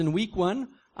In week 1,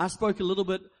 I spoke a little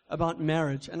bit about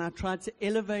marriage, and I tried to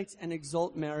elevate and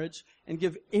exalt marriage and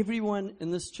give everyone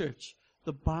in this church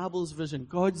the Bible's vision,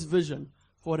 God's vision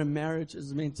for what a marriage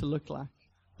is meant to look like.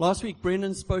 Last week,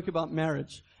 Brendan spoke about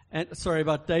marriage,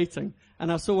 about dating,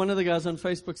 and I saw one of the guys on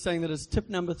Facebook saying that as tip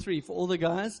number 3 for all the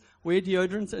guys, wear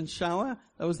deodorant and shower.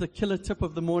 That was the killer tip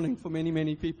of the morning for many,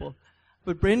 many people.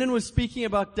 But Brendan was speaking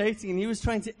about dating, and he was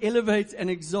trying to elevate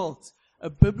and exalt a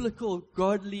biblical,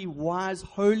 godly, wise,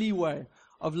 holy way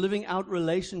of living out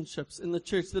relationships in the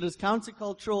church that is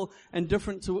countercultural and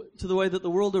different to the way that the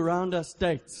world around us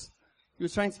dates. He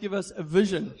was trying to give us a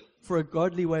vision for a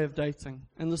godly way of dating.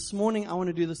 And this morning, I want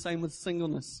to do the same with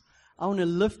singleness. I want to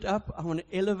lift up, I want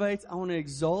to elevate, I want to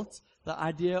exalt the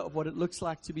idea of what it looks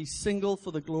like to be single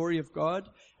for the glory of God,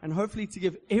 and hopefully to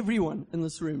give everyone in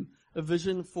this room a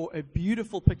vision for a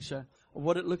beautiful picture of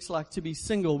what it looks like to be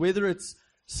single, whether it's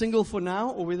single for now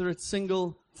or whether it's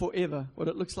single forever, what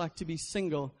it looks like to be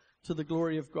single to the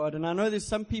glory of God. And I know there's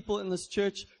some people in this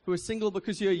church who are single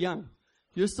because you're young.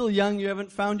 You're still young, you haven't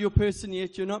found your person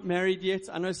yet, you're not married yet.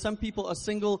 I know some people are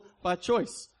single by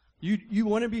choice. You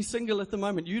want to be single at the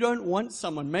moment. You don't want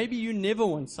someone. Maybe you never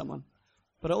want someone.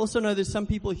 But I also know there's some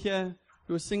people here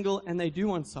who are single and they do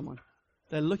want someone.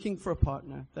 They're looking for a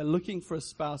partner. They're looking for a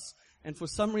spouse. And for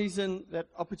some reason, that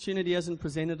opportunity hasn't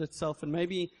presented itself, and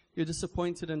maybe you're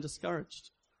disappointed and discouraged.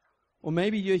 Or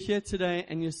maybe you're here today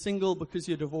and you're single because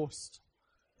you're divorced.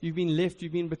 You've been left,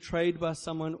 you've been betrayed by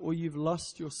someone, or you've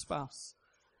lost your spouse.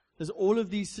 There's all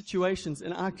of these situations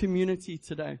in our community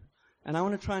today. And I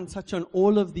want to try and touch on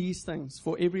all of these things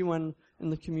for everyone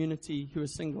in the community who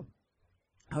is single.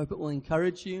 I hope it will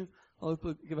encourage you. I hope it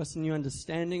will give us a new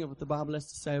understanding of what the Bible has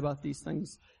to say about these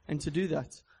things. And to do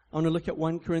that, I want to look at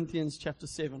 1 Corinthians chapter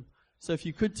 7. So if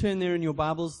you could turn there in your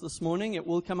Bibles this morning, it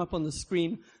will come up on the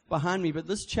screen behind me. But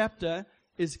this chapter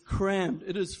is crammed.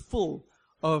 It is full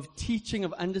of teaching,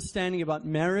 of understanding about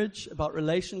marriage, about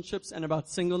relationships, and about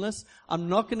singleness. I'm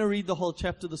not going to read the whole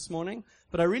chapter this morning,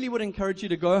 but I really would encourage you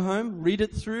to go home, read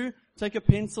it through, take a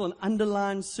pencil and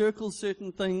underline, circle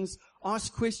certain things,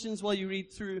 ask questions while you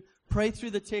read through, pray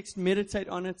through the text, meditate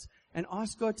on it, and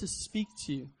ask God to speak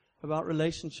to you about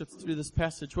relationships through this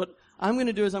passage. What I'm going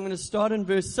to do is I'm going to start in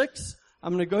verse 6.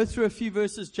 I'm going to go through a few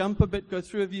verses, jump a bit, go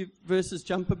through a few verses,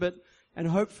 jump a bit, and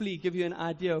hopefully give you an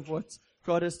idea of what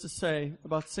God has to say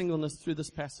about singleness through this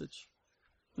passage.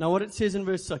 Now what it says in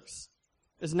verse 6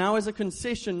 is, now as a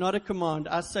concession, not a command,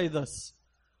 I say this.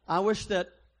 I wish that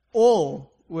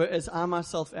all were as I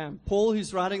myself am. Paul,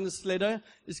 who's writing this letter,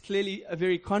 is clearly a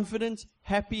very confident,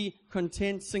 happy,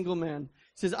 content, single man.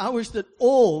 He says, I wish that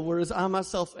all were as I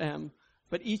myself am,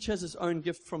 but each has his own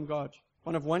gift from God,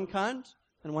 one of one kind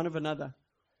and one of another.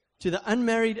 To the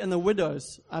unmarried and the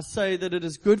widows, I say that it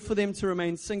is good for them to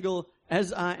remain single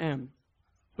as I am.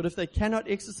 But if they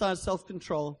cannot exercise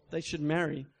self-control, they should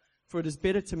marry, for it is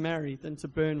better to marry than to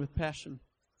burn with passion.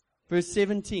 Verse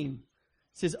 17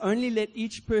 says, only let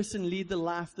each person lead the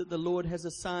life that the Lord has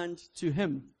assigned to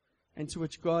him and to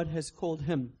which God has called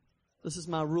him. This is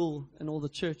my rule in all the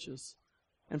churches.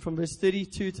 And from verse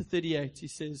 32 to 38, he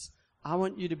says, I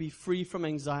want you to be free from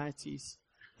anxieties.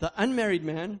 The unmarried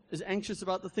man is anxious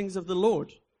about the things of the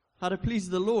Lord, how to please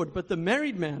the Lord. But the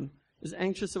married man is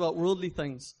anxious about worldly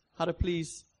things, how to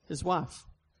please his wife.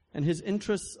 And his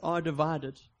interests are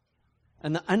divided.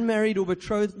 And the unmarried or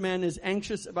betrothed man is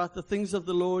anxious about the things of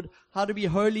the Lord, how to be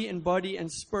holy in body and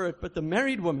spirit. But the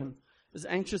married woman is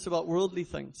anxious about worldly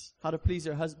things, how to please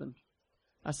her husband.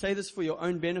 I say this for your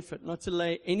own benefit, not to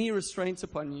lay any restraints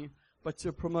upon you, but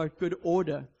to promote good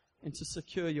order and to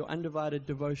secure your undivided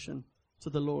devotion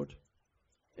to the Lord.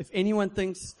 If anyone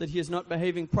thinks that he is not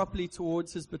behaving properly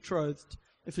towards his betrothed,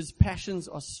 if his passions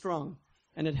are strong,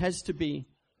 and it has to be,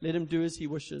 let him do as he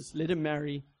wishes. Let him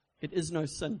marry. It is no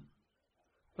sin.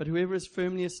 But whoever is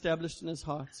firmly established in his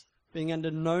heart, being under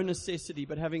no necessity,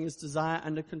 but having his desire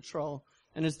under control,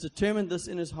 and has determined this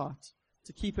in his heart,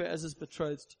 to keep her as his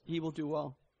betrothed, he will do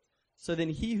well. So then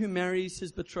he who marries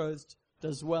his betrothed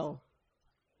does well,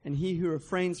 and he who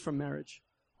refrains from marriage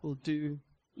will do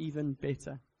even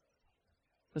better.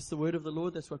 That's the word of the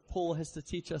Lord. That's what Paul has to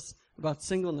teach us about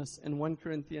singleness in 1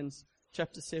 Corinthians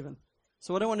chapter 7.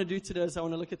 So what I want to do today is I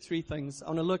want to look at three things. I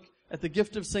want to look at the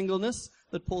gift of singleness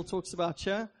that Paul talks about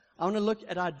here. I want to look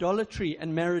at idolatry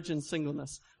and marriage and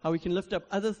singleness, how we can lift up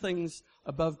other things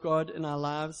above God in our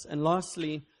lives. And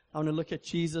lastly, I want to look at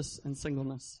Jesus and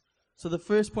singleness. So the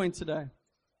first point today,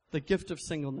 the gift of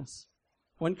singleness.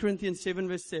 1 Corinthians 7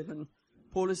 verse 7,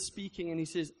 Paul is speaking and he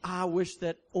says, I wish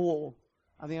that all,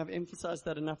 I think I've emphasized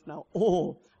that enough now,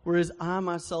 all, whereas I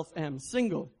myself am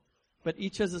single, but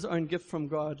each has his own gift from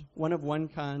God, one of one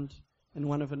kind in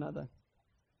one of another.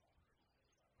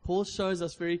 Paul shows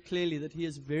us very clearly that he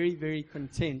is very, very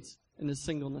content in his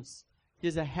singleness. He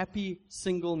is a happy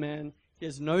single man. He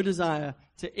has no desire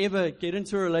to ever get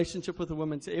into a relationship with a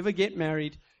woman, to ever get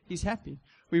married. He's happy.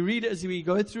 We read as we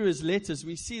go through his letters,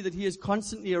 we see that he is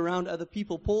constantly around other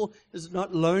people. Paul is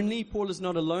not lonely. Paul is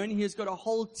not alone. He has got a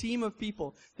whole team of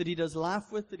people that he does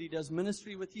life with, that he does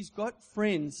ministry with. He's got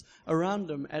friends around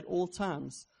him at all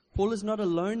times. Paul is not a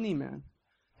lonely man.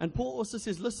 And Paul also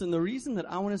says, listen, the reason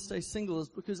that I want to stay single is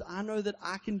because I know that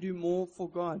I can do more for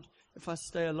God if I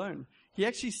stay alone. He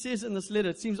actually says in this letter,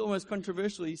 it seems almost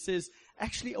controversial, he says,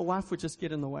 actually a wife would just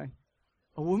get in the way.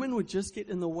 A woman would just get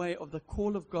in the way of the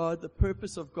call of God, the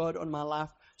purpose of God on my life.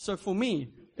 So for me,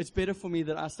 it's better for me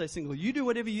that I stay single. You do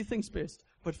whatever you think's best.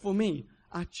 But for me,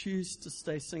 I choose to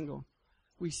stay single.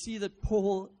 We see that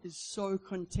Paul is so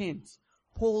content.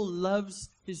 Paul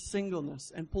loves his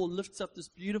singleness. And Paul lifts up this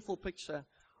beautiful picture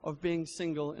of being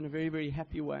single in a very, very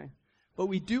happy way. But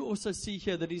we do also see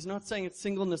here that he's not saying it's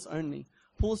singleness only.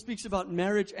 Paul speaks about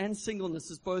marriage and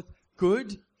singleness as both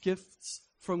good gifts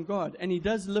from God. And he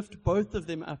does lift both of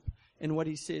them up in what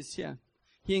he says here.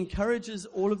 He encourages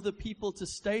all of the people to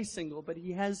stay single, but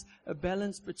he has a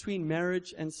balance between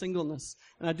marriage and singleness.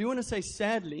 And I do want to say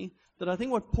sadly that I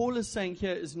think what Paul is saying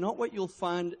here is not what you'll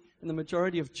find in the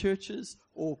majority of churches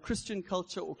or Christian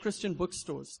culture or Christian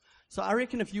bookstores. So I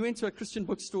reckon if you went to a Christian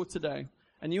bookstore today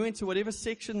and you went to whatever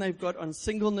section they've got on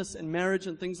singleness and marriage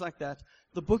and things like that,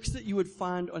 the books that you would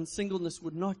find on singleness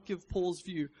would not give Paul's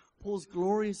view, Paul's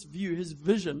glorious view, his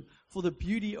vision for the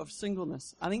beauty of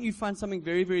singleness. I think you'd find something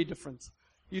very, very different.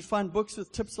 You'd find books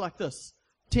with tips like this: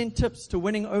 10 tips to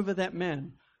winning over that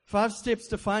man, 5 steps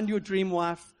to find your dream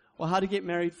wife, or how to get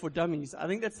married for dummies. I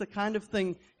think that's the kind of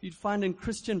thing you'd find in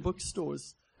Christian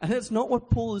bookstores. And that's not what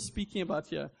Paul is speaking about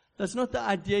here. That's not the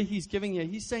idea he's giving here.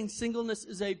 He's saying singleness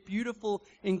is a beautiful,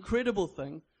 incredible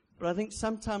thing. But I think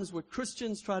sometimes what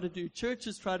Christians try to do,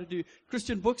 churches try to do,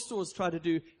 Christian bookstores try to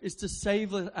do, is to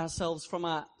save ourselves from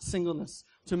our singleness,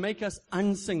 to make us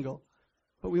unsingle.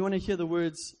 But we want to hear the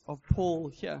words of Paul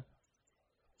here.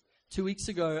 2 weeks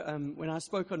ago, when I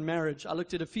spoke on marriage, I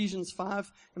looked at Ephesians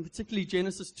 5, and particularly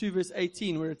Genesis 2, verse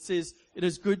 18, where it says, it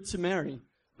is good to marry.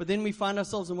 But then we find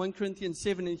ourselves in 1 Corinthians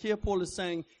 7, and here Paul is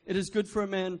saying, it is good for a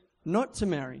man not to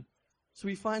marry. So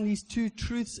we find these two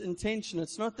truths in tension.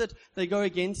 It's not that they go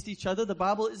against each other. The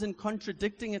Bible isn't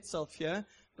contradicting itself here,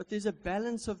 but there's a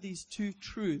balance of these two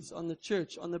truths on the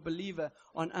church, on the believer,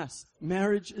 on us.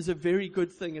 Marriage is a very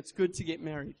good thing. It's good to get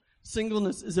married.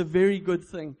 Singleness is a very good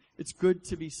thing. It's good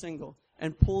to be single.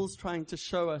 And Paul's trying to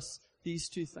show us these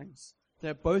two things.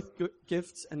 They're both good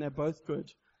gifts and they're both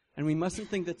good. And we mustn't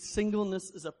think that singleness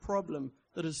is a problem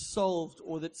that is solved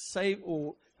or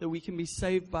that we can be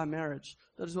saved by marriage.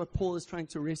 That is what Paul is trying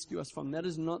to rescue us from. That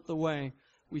is not the way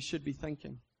we should be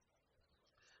thinking.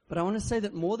 But I want to say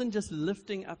that more than just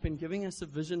lifting up and giving us a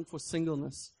vision for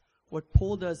singleness, what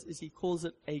Paul does is he calls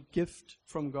it a gift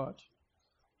from God.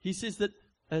 He says that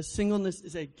singleness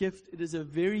is a gift. It is a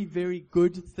very, very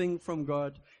good thing from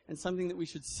God, and something that we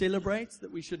should celebrate,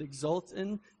 that we should exalt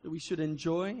in, that we should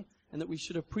enjoy, and that we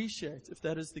should appreciate if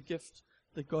that is the gift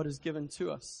that God has given to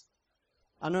us.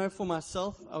 I know for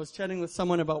myself, I was chatting with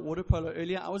someone about water polo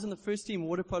earlier. I was in the first team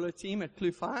water polo team at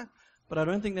Kloof High, but I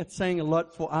don't think that's saying a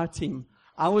lot for our team.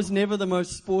 I was never the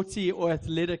most sporty or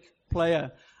athletic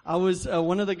player. I was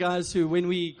one of the guys who, when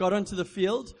we got onto the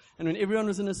field and when everyone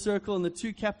was in a circle and the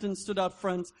two captains stood out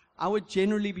front, I would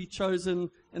generally be chosen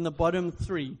in the bottom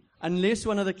 3. Unless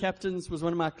one of the captains was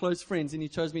one of my close friends and he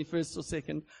chose me first or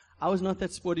second. I was not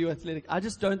that sporty or athletic. I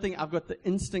just don't think I've got the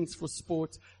instincts for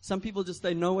sport. Some people just,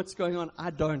 they know what's going on.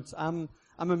 I don't. I'm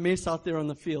a mess out there on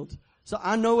the field. So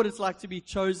I know what it's like to be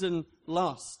chosen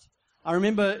last. I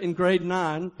remember in grade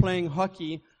 9 playing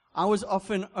hockey. I was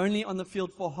often only on the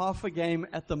field for half a game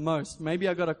at the most. Maybe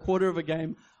I got a quarter of a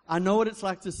game. I know what it's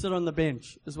like to sit on the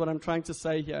bench, is what I'm trying to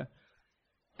say here.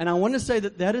 And I want to say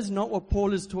that that is not what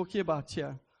Paul is talking about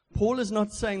here. Paul is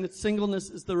not saying that singleness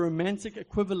is the romantic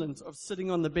equivalent of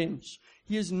sitting on the bench.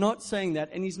 He is not saying that,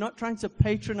 and he's not trying to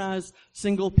patronize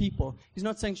single people. He's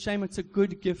not saying, shame, it's a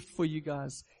good gift for you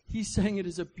guys. He's saying it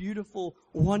is a beautiful,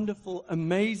 wonderful,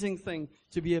 amazing thing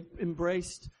to be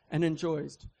embraced and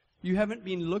enjoyed. You haven't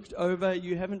been looked over,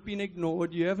 you haven't been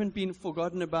ignored, you haven't been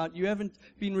forgotten about, you haven't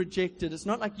been rejected. It's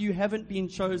not like you haven't been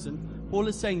chosen. Paul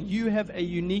is saying you have a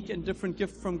unique and different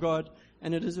gift from God,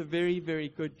 and it is a very, very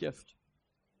good gift.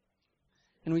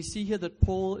 And we see here that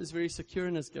Paul is very secure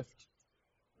in his gift.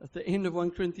 At the end of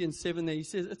 1 Corinthians 7 there, he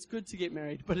says it's good to get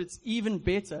married, but it's even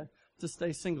better to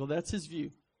stay single. That's his view.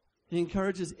 He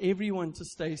encourages everyone to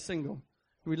stay single.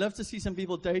 We'd love to see some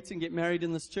people date and get married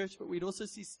in this church, but we'd also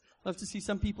love to see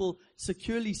some people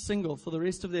securely single for the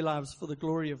rest of their lives for the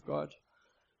glory of God.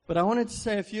 But I wanted to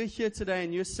say, if you're here today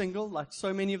and you're single, like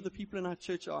so many of the people in our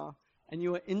church are, and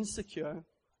you are insecure,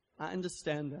 I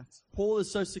understand that. Paul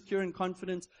is so secure and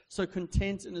confident, so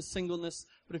content in his singleness.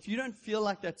 But if you don't feel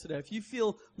like that today, if you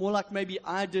feel more like maybe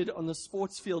I did on the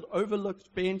sports field,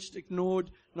 overlooked, benched, ignored,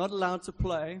 not allowed to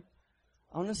play,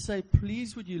 I want to say,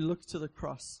 please would you look to the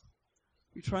cross.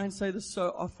 We try and say this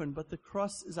so often, but the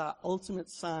cross is our ultimate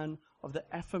sign of the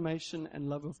affirmation and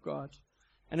love of God.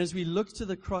 And as we look to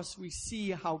the cross, we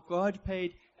see how God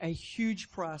paid a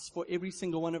huge price for every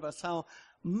single one of us, how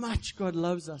much God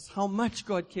loves us, how much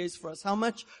God cares for us, how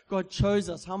much God chose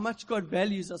us, how much God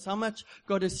values us, how much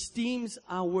God esteems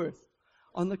our worth.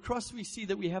 On the cross, we see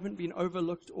that we haven't been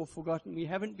overlooked or forgotten. We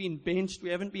haven't been benched. We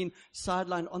haven't been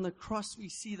sidelined. On the cross, we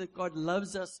see that God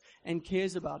loves us and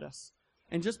cares about us.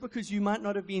 And just because you might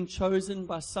not have been chosen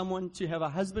by someone to have a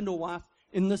husband or wife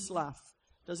in this life,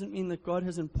 doesn't mean that God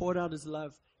hasn't poured out His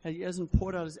love, He hasn't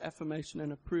poured out His affirmation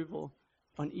and approval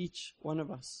on each one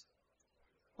of us.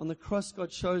 On the cross,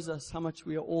 God shows us how much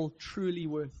we are all truly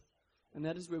worth. And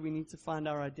that is where we need to find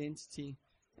our identity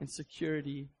and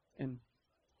security in.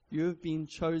 You have been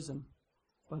chosen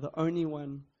by the only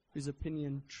one whose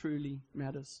opinion truly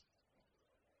matters.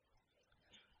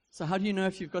 So how do you know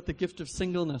if you've got the gift of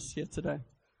singleness here today?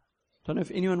 I don't know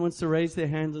if anyone wants to raise their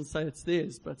hands and say it's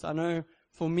theirs, but I know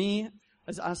for me,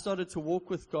 as I started to walk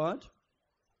with God,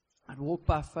 I'd walk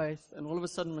by faith, and all of a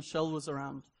sudden Michelle was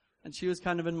around. And she was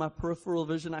kind of in my peripheral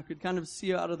vision. I could kind of see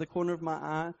her out of the corner of my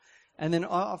eye. And then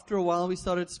after a while, we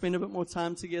started to spend a bit more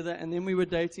time together. And then we were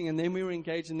dating, and then we were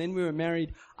engaged, and then we were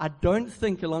married. I don't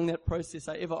think along that process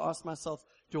I ever asked myself,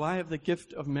 do I have the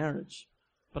gift of marriage?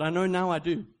 But I know now I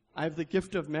do. I have the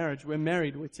gift of marriage. We're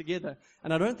married. We're together.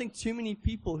 And I don't think too many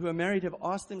people who are married have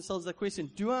asked themselves that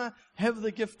question. Do I have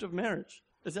the gift of marriage?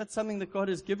 Is that something that God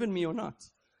has given me or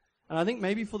not? And I think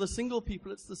maybe for the single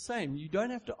people, it's the same. You don't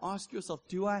have to ask yourself,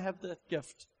 do I have that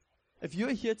gift? If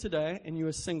you're here today and you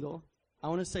are single, I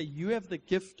want to say you have the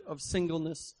gift of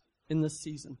singleness in this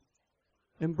season.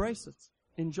 Embrace it.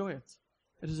 Enjoy it.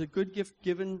 It is a good gift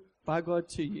given by God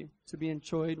to you to be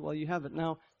enjoyed while you have it.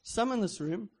 Now, some in this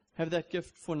room have that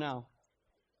gift for now.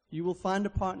 You will find a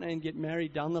partner and get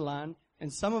married down the line,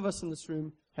 and some of us in this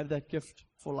room have that gift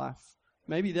for life.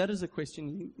 Maybe that is a question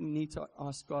you need to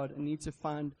ask God and need to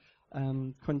find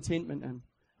contentment in.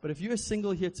 But if you are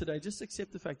single here today, just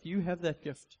accept the fact you have that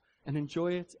gift and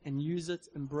enjoy it and use it,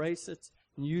 embrace it,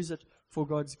 and use it for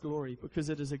God's glory, because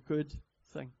it is a good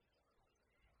thing.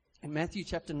 In Matthew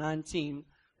chapter 19,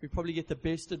 we probably get the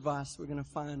best advice we're going to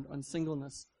find on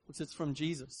singleness, which is from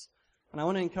Jesus. And I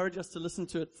want to encourage us to listen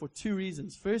to it for two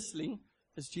reasons. Firstly,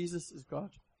 is Jesus is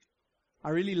God. I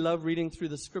really love reading through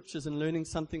the scriptures and learning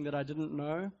something that I didn't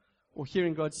know, or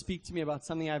hearing God speak to me about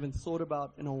something I haven't thought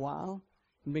about in a while,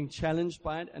 and being challenged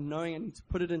by it and knowing I need to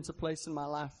put it into place in my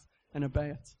life and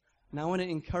obey it. And I want to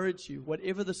encourage you,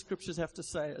 whatever the scriptures have to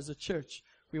say as a church,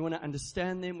 we want to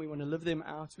understand them, we want to live them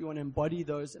out, we want to embody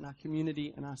those in our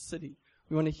community and our city.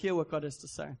 We want to hear what God has to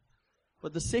say.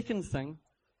 But the second thing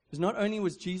is, not only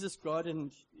was Jesus God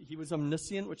and He was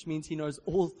omniscient, which means He knows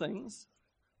all things,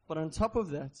 but on top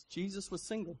of that, Jesus was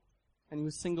single, and He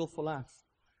was single for life.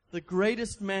 The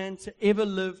greatest man to ever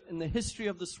live in the history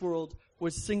of this world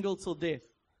was single till death.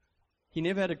 He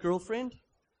never had a girlfriend.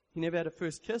 He never had a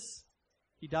first kiss.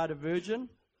 He died a virgin.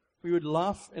 We would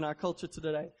laugh in our culture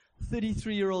today.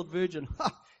 33-year-old virgin.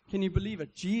 Ha! Can you believe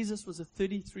it? Jesus was a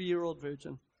 33-year-old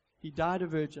virgin. He died a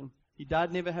virgin. He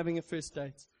died never having a first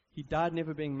date. He died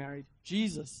never being married.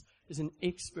 Jesus is an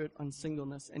expert on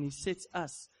singleness, and He sets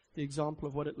us the example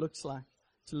of what it looks like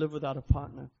to live without a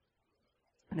partner.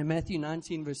 And in Matthew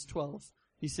 19, verse 12,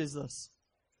 He says this: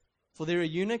 "For there are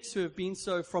eunuchs who have been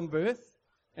so from birth,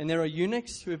 and there are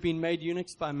eunuchs who have been made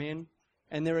eunuchs by men,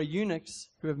 and there are eunuchs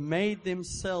who have made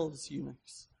themselves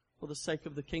eunuchs for the sake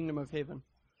of the kingdom of heaven.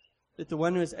 Let the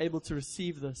one who is able to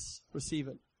receive this, receive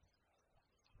it."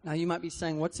 Now you might be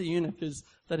saying, what's a eunuch? Is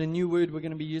that a new word we're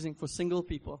going to be using for single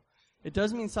people? It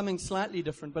does mean something slightly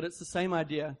different, but it's the same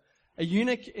idea. A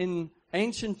eunuch in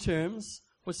ancient terms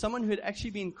was someone who had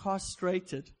actually been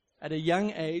castrated at a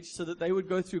young age so that they would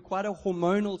go through quite a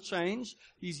hormonal change.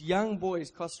 These young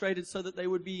boys castrated so that they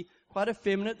would be quite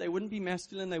effeminate, they wouldn't be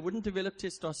masculine, they wouldn't develop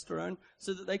testosterone,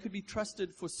 so that they could be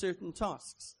trusted for certain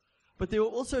tasks. But there were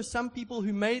also some people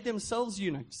who made themselves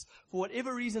eunuchs. For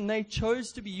whatever reason, they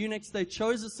chose to be eunuchs. They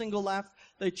chose a single life.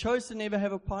 They chose to never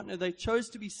have a partner. They chose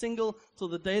to be single till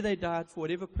the day they died, for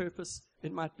whatever purpose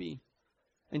it might be.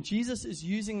 And Jesus is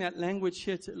using that language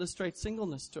here to illustrate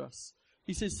singleness to us.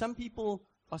 He says some people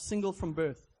are single from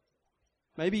birth.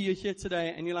 Maybe you're here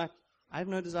today and you're like, I have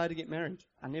no desire to get married.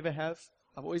 I never have.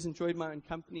 I've always enjoyed my own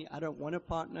company. I don't want a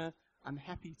partner. I'm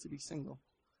happy to be single.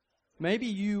 Maybe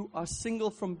you are single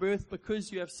from birth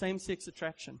because you have same-sex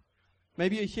attraction.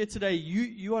 Maybe you're here today,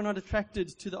 you are not attracted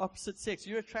to the opposite sex.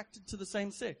 You're attracted to the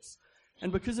same sex.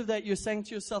 And because of that, you're saying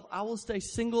to yourself, I will stay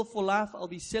single for life. I'll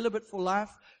be celibate for life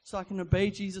so I can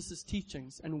obey Jesus'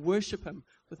 teachings and worship Him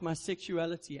with my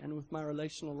sexuality and with my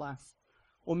relational life.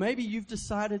 Or maybe you've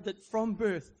decided that from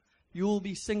birth, you will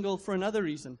be single for another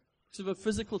reason, because of a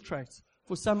physical trait,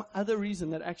 for some other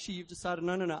reason that actually you've decided,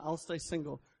 no, I'll stay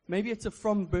single. Maybe it's a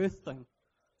from birth thing.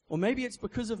 Or maybe it's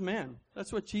because of man.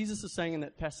 That's what Jesus is saying in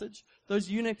that passage. Those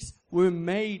eunuchs were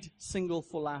made single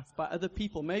for life by other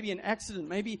people. Maybe an accident,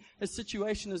 maybe a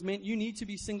situation has meant you need to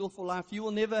be single for life. You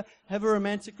will never have a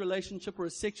romantic relationship or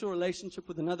a sexual relationship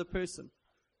with another person.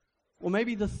 Or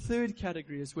maybe the third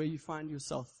category is where you find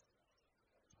yourself,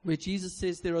 where Jesus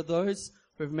says there are those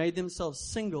who have made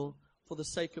themselves single for the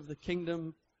sake of the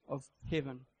kingdom of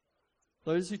heaven.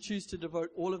 Those who choose to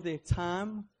devote all of their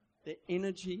time, their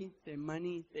energy, their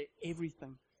money, their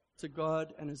everything to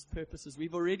God and His purposes.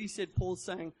 We've already said, Paul's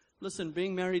saying, listen,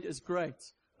 being married is great,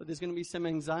 but there's going to be some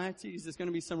anxieties, there's going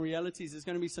to be some realities, there's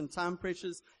going to be some time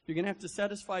pressures. You're going to have to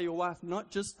satisfy your wife,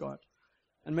 not just God.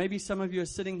 And maybe some of you are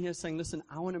sitting here saying, listen,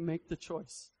 I want to make the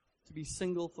choice to be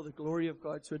single for the glory of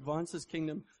God, to advance His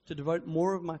kingdom, to devote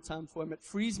more of my time for Him. It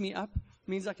frees me up. It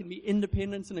means I can be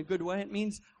independent in a good way. It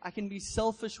means I can be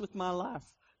selfish with my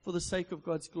life for the sake of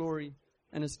God's glory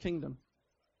and His kingdom.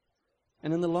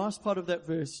 And in the last part of that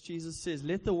verse, Jesus says,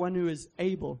 let the one who is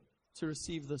able to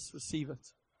receive this, receive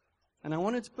it. And I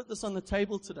wanted to put this on the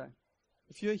table today.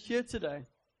 If you're here today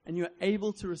and you're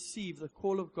able to receive the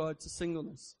call of God to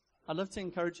singleness, I'd love to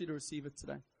encourage you to receive it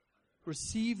today.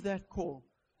 Receive that call,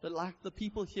 that like the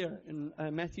people here in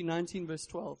Matthew 19 verse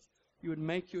 12, you would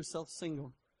make yourself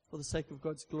single for the sake of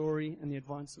God's glory and the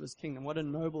advance of His kingdom. What a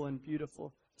noble and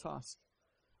beautiful task.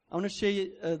 I want to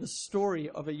share the story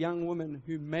of a young woman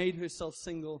who made herself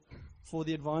single for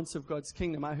the advance of God's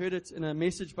kingdom. I heard it in a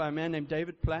message by a man named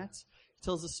David Platt. He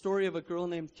tells the story of a girl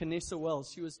named Canessa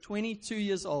Wells. She was 22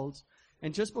 years old,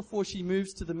 and just before she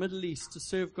moves to the Middle East to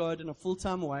serve God in a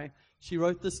full-time way, she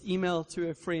wrote this email to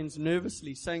her friends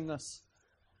nervously saying this: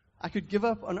 I could give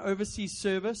up on overseas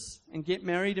service and get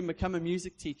married and become a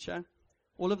music teacher.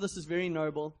 All of this is very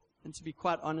noble, and to be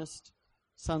quite honest,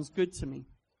 sounds good to me.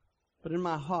 But in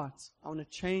my heart, I want to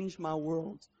change my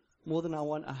world more than I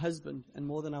want a husband and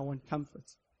more than I want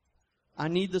comfort. I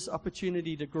need this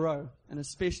opportunity to grow and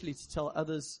especially to tell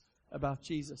others about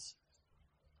Jesus.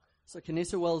 So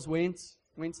Canessa Wells went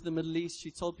to the Middle East.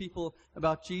 She told people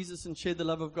about Jesus and shared the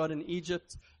love of God in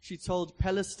Egypt. She told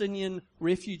Palestinian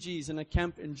refugees in a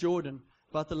camp in Jordan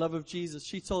about the love of Jesus.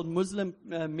 She told Muslim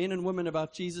men and women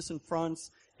about Jesus in France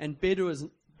and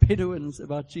Bedouins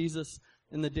about Jesus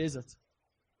in the desert.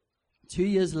 2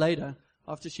 years later,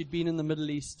 after she'd been in the Middle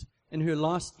East, in her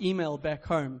last email back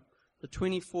home, the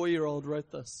 24-year-old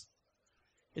wrote this: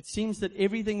 It seems that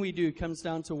everything we do comes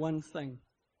down to one thing,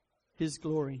 His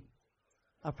glory.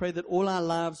 I pray that all our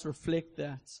lives reflect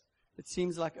that. It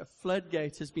seems like a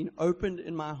floodgate has been opened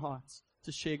in my heart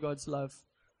to share God's love.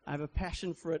 I have a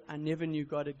passion for it I never knew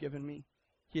God had given me.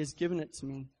 He has given it to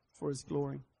me for His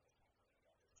glory.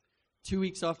 2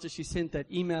 weeks after she sent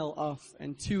that email off,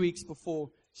 and 2 weeks before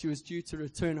she was due to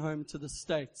return home to the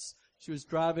States, she was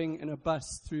driving in a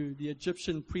bus through the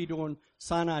Egyptian pre-dawn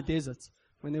Sinai desert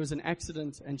when there was an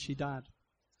accident and she died.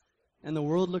 And the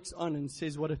world looks on and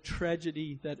says, what a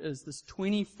tragedy that is. This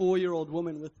 24-year-old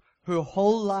woman with her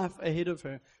whole life ahead of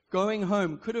her, going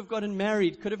home, could have gotten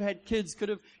married, could have had kids, could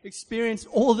have experienced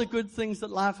all the good things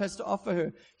that life has to offer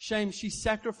her. Shame, she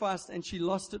sacrificed and she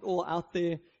lost it all out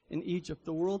there in Egypt.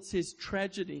 The world says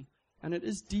tragedy. And it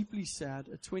is deeply sad,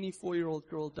 a 24-year-old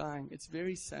girl dying. It's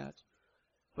very sad.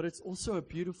 But it's also a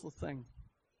beautiful thing.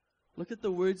 Look at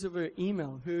the words of her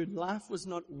email. Her life was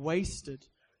not wasted.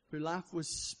 Her life was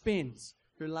spent.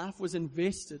 Her life was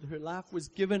invested. Her life was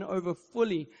given over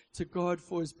fully to God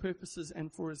for His purposes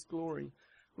and for His glory.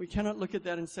 We cannot look at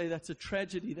that and say that's a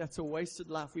tragedy, that's a wasted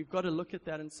life. We've got to look at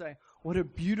that and say, what a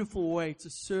beautiful way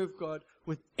to serve God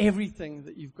with everything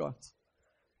that you've got.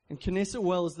 And Canessa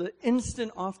Wells, the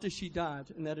instant after she died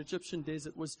in that Egyptian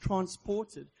desert, was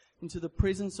transported into the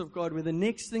presence of God, where the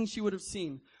next thing she would have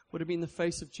seen would have been the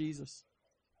face of Jesus.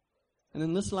 And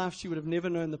in this life, she would have never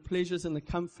known the pleasures and the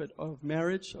comfort of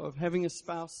marriage, of having a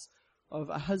spouse, of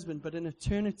a husband. But in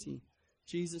eternity,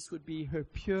 Jesus would be her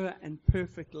pure and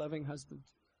perfect loving husband.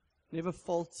 Never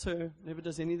faults her, never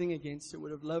does anything against her,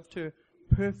 would have loved her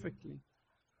perfectly.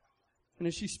 And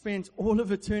as she spent all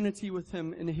of eternity with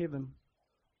him in heaven,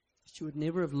 she would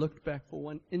never have looked back for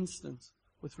one instant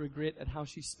with regret at how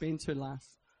she spent her life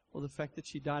or the fact that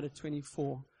she died at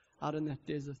 24 out in that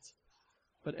desert.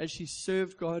 But as she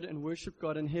served God and worshiped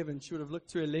God in heaven, she would have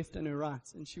looked to her left and her right,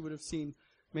 and she would have seen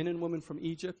men and women from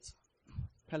Egypt,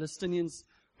 Palestinians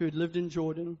who had lived in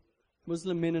Jordan,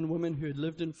 Muslim men and women who had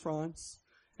lived in France,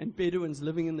 and Bedouins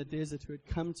living in the desert who had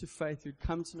come to faith, who had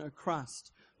come to know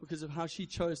Christ because of how she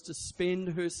chose to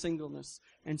spend her singleness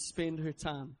and spend her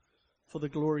time for the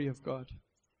glory of God.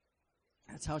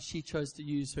 That's how she chose to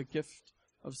use her gift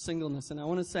of singleness. And I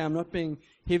want to say, I'm not being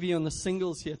heavy on the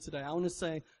singles here today. I want to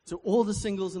say to all the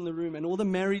singles in the room and all the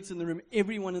marrieds in the room,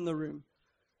 everyone in the room,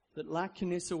 that like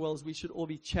Canessa Wells, we should all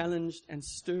be challenged and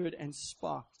stirred and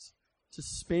sparked to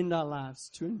spend our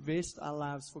lives, to invest our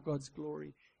lives for God's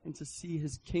glory, and to see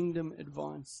His kingdom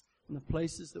advance in the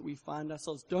places that we find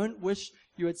ourselves. Don't wish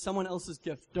you had someone else's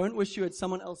gift. Don't wish you had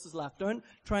someone else's life. Don't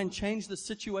try and change the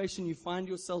situation you find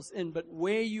yourselves in. But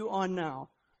where you are now,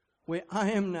 where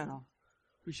I am now,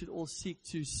 we should all seek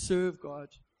to serve God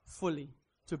fully,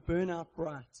 to burn out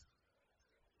bright,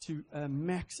 to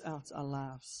max out our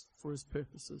lives for His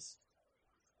purposes.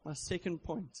 My second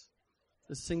point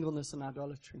is singleness and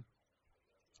idolatry.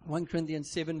 1 Corinthians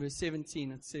 7 verse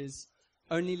 17, it says,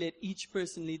 "Only let each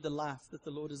person lead the life that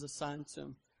the Lord has assigned to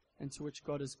him and to which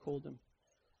God has called him."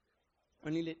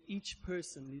 Only let each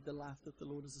person lead the life that the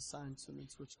Lord has assigned to him and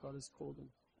to which God has called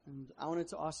him. And I wanted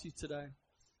to ask you today,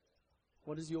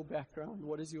 what is your background?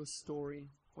 What is your story?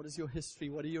 What is your history?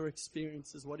 What are your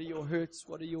experiences? What are your hurts?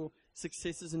 What are your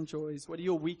successes and joys? What are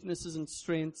your weaknesses and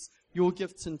strengths? Your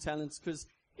gifts and talents? Because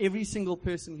every single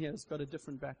person here has got a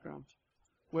different background.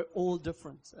 We're all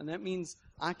different. And that means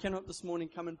I cannot this morning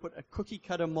come and put a cookie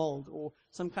cutter mold or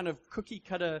some kind of cookie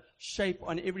cutter shape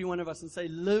on every one of us and say,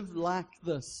 live like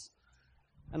this.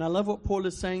 And I love what Paul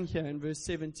is saying here in verse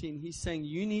 17. He's saying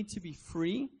you need to be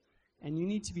free and you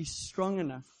need to be strong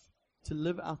enough to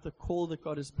live out the call that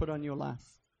God has put on your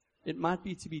life. It might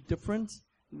be to be different.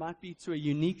 It might be to a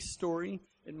unique story.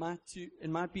 It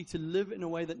might be to live in a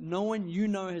way that no one you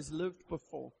know has lived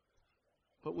before.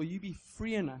 But will you be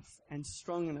free enough and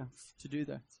strong enough to do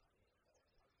that?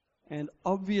 And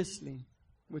obviously,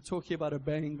 we're talking about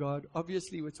obeying God.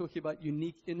 Obviously, we're talking about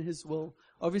unique in His will.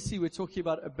 Obviously, we're talking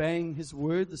about obeying His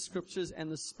word, the scriptures,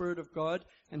 and the Spirit of God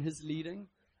and His leading.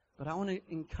 But I want to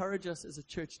encourage us as a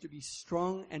church to be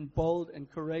strong and bold and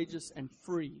courageous and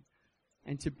free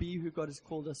and to be who God has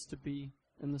called us to be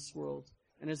in this world.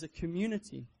 And as a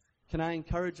community, can I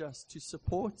encourage us to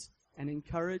support and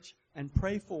encourage and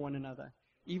pray for one another?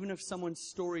 Even if someone's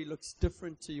story looks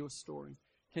different to your story.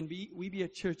 Can we be a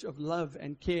church of love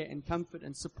and care and comfort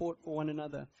and support for one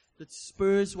another that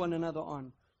spurs one another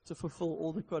on to fulfill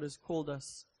all that God has called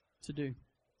us to do?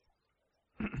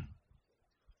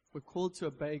 We're called to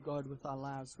obey God with our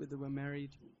lives, whether we're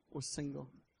married or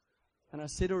single. And I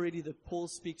said already that Paul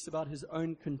speaks about his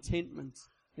own contentment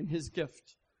in his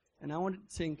gift. And I wanted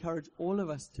to encourage all of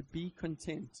us to be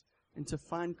content and to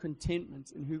find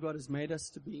contentment in who God has made us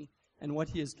to be and what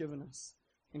He has given us.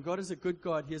 And God is a good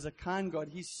God. He is a kind God.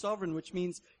 He's sovereign, which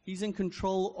means He's in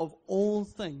control of all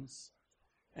things.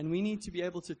 And we need to be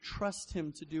able to trust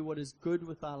Him to do what is good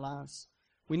with our lives.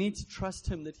 We need to trust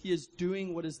Him that He is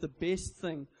doing what is the best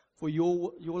thing for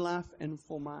your life and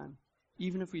for mine,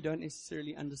 even if we don't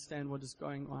necessarily understand what is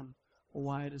going on or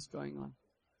why it is going on.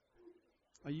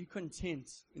 Are you content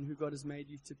in who God has made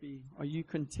you to be? Are you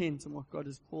content in what God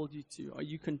has called you to? Are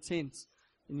you content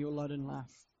in your lot in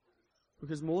life?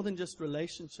 Because more than just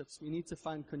relationships, we need to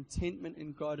find contentment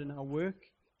in God in our work,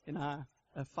 in our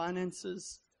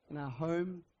finances, in our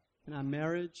home, in our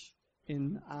marriage,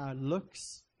 in our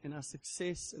looks, in our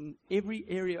success, in every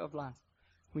area of life.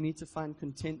 We need to find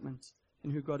contentment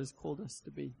in who God has called us to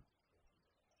be.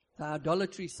 The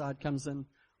idolatry side comes in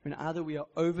when either we are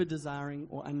over-desiring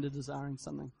or under-desiring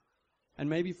something. And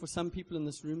maybe for some people in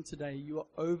this room today, you are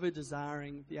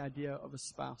over-desiring the idea of a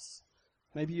spouse.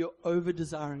 Maybe you're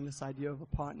over-desiring this idea of a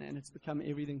partner and it's become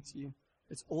everything to you.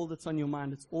 It's all that's on your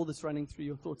mind. It's all that's running through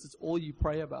your thoughts. It's all you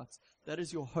pray about. That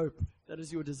is your hope. That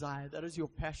is your desire. That is your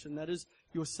passion. That is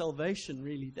your salvation,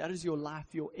 really. That is your life,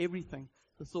 your everything.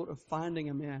 The thought of finding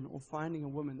a man or finding a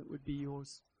woman that would be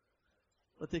yours.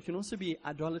 But there can also be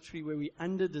idolatry where we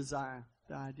under-desire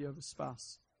the idea of a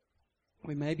spouse.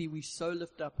 Where maybe we so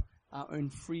lift up our own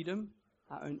freedom,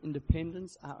 our own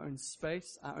independence, our own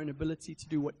space, our own ability to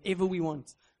do whatever we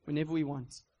want, whenever we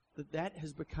want, that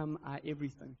has become our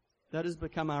everything. That has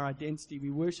become our identity. We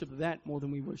worship that more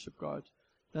than we worship God.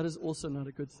 That is also not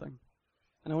a good thing.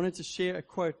 And I wanted to share a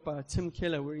quote by Tim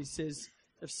Keller where he says,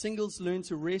 If singles learn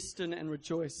to rest in and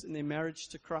rejoice in their marriage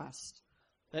to Christ,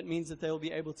 that means that they will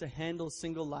be able to handle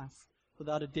single life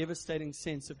without a devastating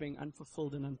sense of being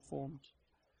unfulfilled and unformed.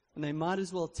 And they might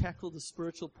as well tackle the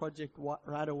spiritual project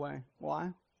right away.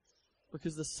 Why?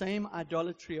 Because the same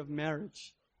idolatry of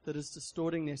marriage that is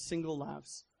distorting their single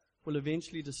lives will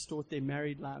eventually distort their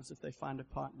married lives if they find a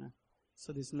partner.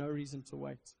 So there's no reason to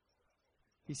wait.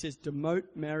 He says,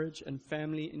 demote marriage and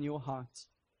family in your heart.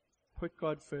 Put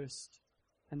God first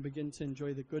and begin to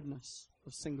enjoy the goodness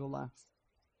of single life.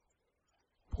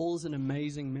 Paul's an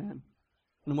amazing man.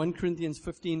 In 1 Corinthians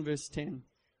 15 verse 10,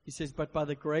 he says, but by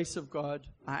the grace of God,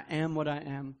 I am what I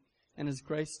am, and his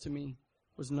grace to me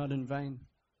was not in vain.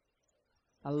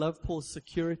 I love Paul's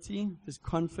security, his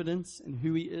confidence in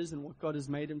who he is and what God has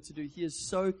made him to do. He is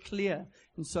so clear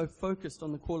and so focused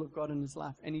on the call of God in his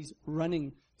life, and he's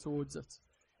running towards it.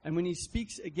 And when he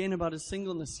speaks again about his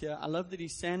singleness here, I love that he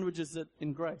sandwiches it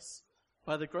in grace.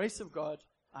 By the grace of God,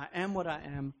 I am what I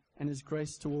am, and his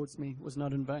grace towards me was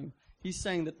not in vain. He's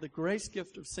saying that the grace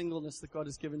gift of singleness that God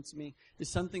has given to me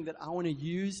is something that I want to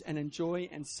use and enjoy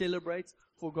and celebrate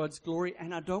for God's glory,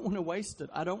 and I don't want to waste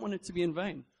it. I don't want it to be in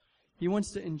vain. He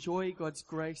wants to enjoy God's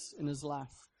grace in his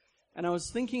life. And I was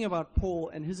thinking about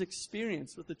Paul and his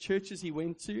experience with the churches he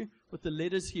went to, with the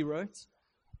letters he wrote.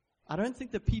 I don't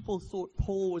think that people thought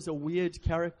Paul was a weird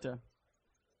character.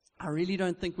 I really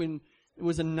don't think when it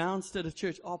was announced at a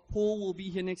church, oh, Paul will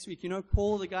be here next week. You know,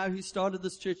 Paul, the guy who started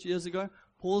this church years ago,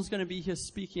 Paul's going to be here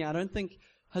speaking. I don't think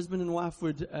husband and wife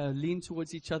would lean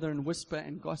towards each other and whisper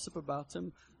and gossip about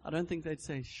him. I don't think they'd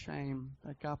say, shame,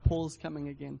 that guy Paul's coming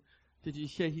again. Did you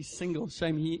hear he's single?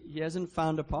 Shame, he hasn't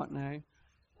found a partner. Eh?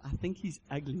 I think he's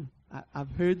ugly.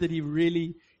 I've heard that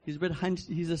he's a bit hunched.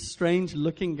 He's a strange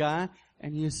looking guy,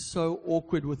 and he is so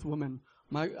awkward with women.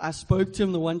 I spoke to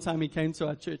him the one time he came to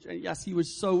our church, and yes, he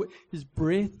was his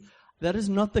breath, that is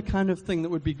not the kind of thing that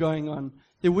would be going on.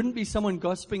 There wouldn't be someone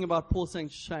gossiping about Paul saying,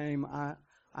 shame,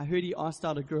 I heard he asked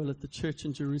out a girl at the church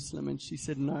in Jerusalem, and she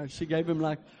said no. She gave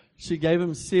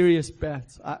him serious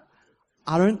bats.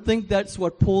 I don't think that's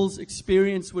what Paul's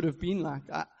experience would have been like.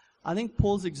 I think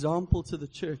Paul's example to the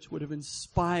church would have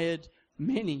inspired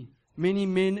many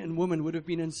men and women would have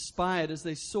been inspired as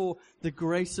they saw the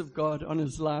grace of God on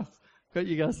his life. Got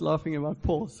you guys laughing about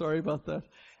Paul. Sorry about that.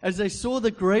 As they saw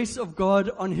the grace of God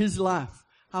on his life,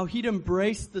 how he'd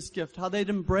embraced this gift, how they'd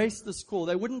embraced this call.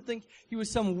 They wouldn't think he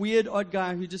was some weird odd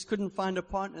guy who just couldn't find a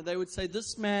partner. They would say,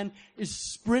 this man is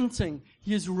sprinting.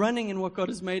 He is running in what God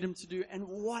has made him to do. And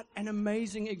what an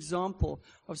amazing example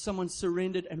of someone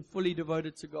surrendered and fully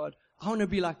devoted to God. I want to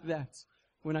be like that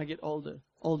when I get older.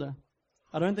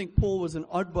 I don't think Paul was an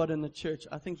oddbod in the church.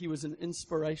 I think he was an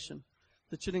inspiration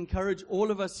that should encourage all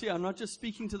of us here. I'm not just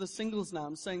speaking to the singles now.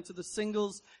 I'm saying to the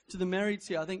singles, to the marrieds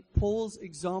here. I think Paul's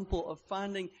example of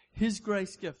finding his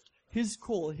grace gift, his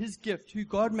call, his gift, who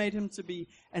God made him to be,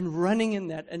 and running in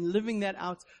that and living that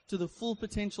out to the full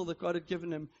potential that God had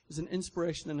given him is an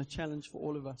inspiration and a challenge for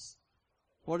all of us.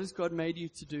 What has God made you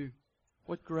to do?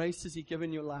 What grace has he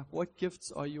given your life? What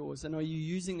gifts are yours? And are you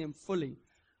using them fully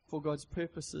for God's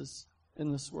purposes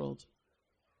in this world?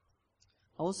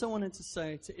 I also wanted to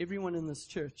say to everyone in this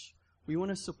church, we want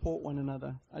to support one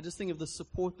another. I just think of the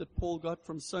support that Paul got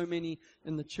from so many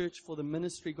in the church for the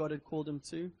ministry God had called him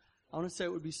to. I want to say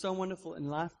it would be so wonderful in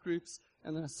life groups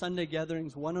and the Sunday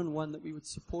gatherings one-on-one that we would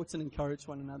support and encourage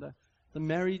one another. The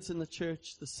marrieds in the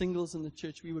church, the singles in the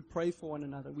church, we would pray for one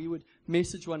another. We would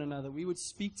message one another. We would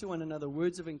speak to one another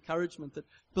words of encouragement that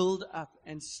build up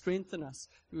and strengthen us.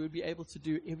 We would be able to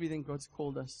do everything God's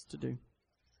called us to do.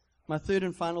 My third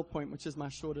and final point, which is my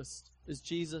shortest, is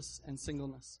Jesus and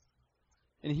singleness.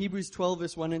 In Hebrews 12,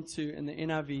 verse 1 and 2, in the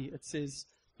NIV, it says,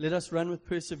 let us run with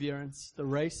perseverance the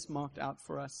race marked out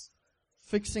for us,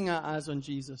 fixing our eyes on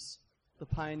Jesus, the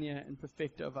pioneer and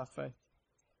perfecter of our faith.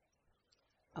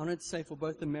 I wanted to say for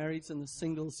both the marrieds and the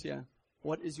singles here,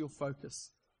 what is your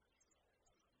focus?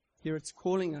 Here it's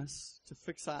calling us to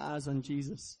fix our eyes on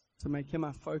Jesus, to make him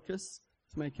our focus,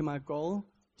 to make him our goal,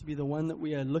 to be the one that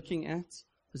we are looking at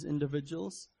as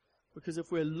individuals. Because if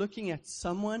we're looking at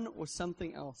someone or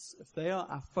something else, if they are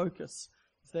our focus,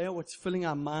 if they are what's filling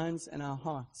our minds and our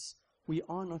hearts, we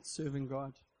are not serving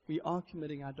God. We are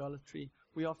committing idolatry.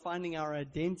 We are finding our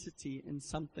identity in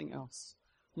something else.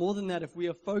 More than that, if we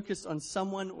are focused on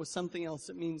someone or something else,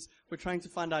 it means we're trying to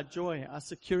find our joy, our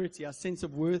security, our sense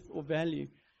of worth or value.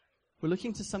 We're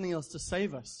looking to something else to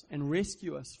save us and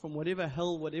rescue us from whatever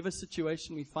hell, whatever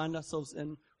situation we find ourselves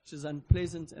in, which is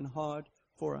unpleasant and hard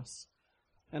for us.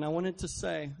 And I wanted to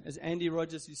say, as Andy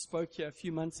Rogers, who spoke here a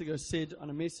few months ago, said on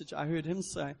a message I heard him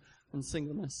say in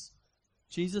singleness,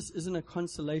 Jesus isn't a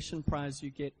consolation prize you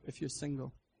get if you're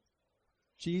single.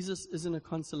 Jesus isn't a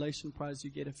consolation prize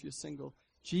you get if you're single.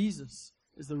 Jesus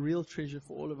is the real treasure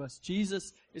for all of us.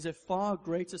 Jesus is a far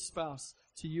greater spouse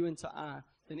to you and to I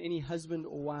than any husband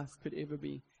or wife could ever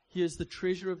be. He is the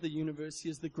treasure of the universe. He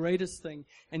is the greatest thing.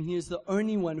 And He is the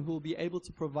only one who will be able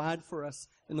to provide for us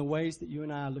in the ways that you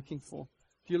and I are looking for.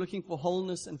 If you're looking for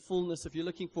wholeness and fullness, if you're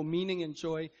looking for meaning and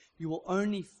joy, you will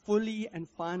only fully and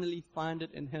finally find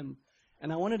it in Him.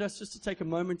 And I wanted us just to take a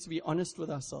moment to be honest with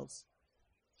ourselves.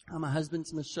 I'm a husband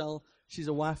to Michelle. She's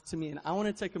a wife to me. And I want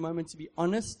to take a moment to be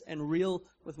honest and real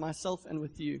with myself and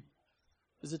with you.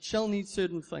 Because Michelle needs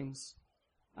certain things.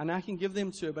 And I can give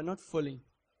them to her, but not fully.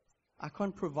 I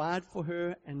can't provide for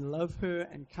her and love her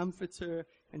and comfort her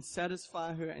and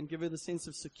satisfy her and give her the sense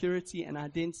of security and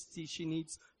identity she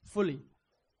needs fully.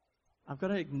 I've got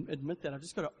to admit that. I've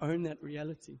just got to own that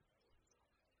reality.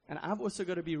 And I've also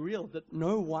got to be real that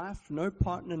no wife, no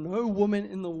partner, no woman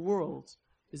in the world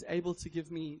is able to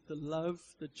give me the love,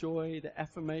 the joy, the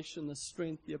affirmation, the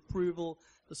strength, the approval,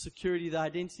 the security, the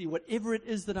identity, whatever it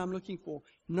is that I'm looking for.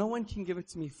 No one can give it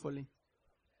to me fully.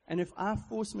 And if I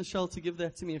force Michelle to give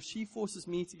that to me, if she forces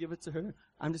me to give it to her,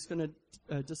 I'm just going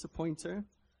to disappoint her.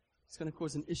 It's going to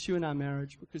cause an issue in our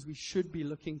marriage because we should be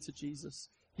looking to Jesus.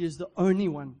 He is the only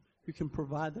one who can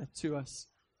provide that to us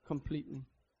completely.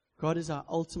 God is our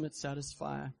ultimate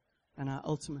satisfier and our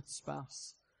ultimate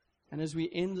spouse. And as we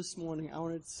end this morning, I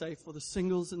wanted to say for the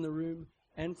singles in the room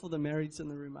and for the marrieds in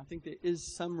the room, I think there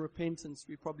is some repentance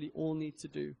we probably all need to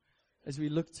do as we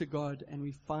look to God and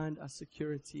we find our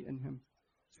security in Him.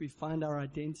 As we find our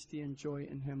identity and joy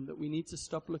in Him, that we need to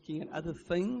stop looking at other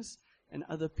things and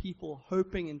other people,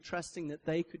 hoping and trusting that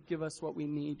they could give us what we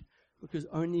need, because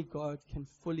only God can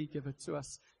fully give it to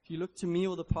us. If you look to me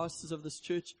or the pastors of this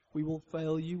church, we will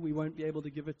fail you. We won't be able to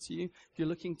give it to you. If you're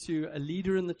looking to a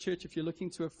leader in the church, if you're looking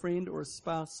to a friend or a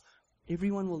spouse,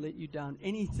 everyone will let you down.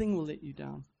 Anything will let you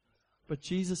down. But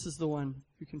Jesus is the one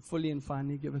who can fully and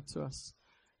finally give it to us.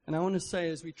 And I want to say,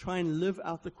 as we try and live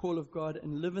out the call of God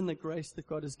and live in the grace that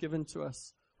God has given to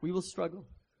us, we will struggle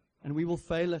and we will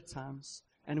fail at times,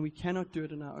 and we cannot do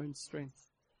it in our own strength.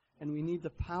 And we need the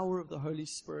power of the Holy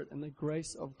Spirit and the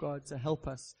grace of God to help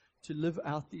us to live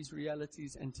out these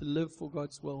realities and to live for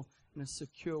God's will in a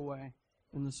secure way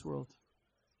in this world.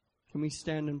 Can we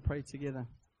stand and pray together?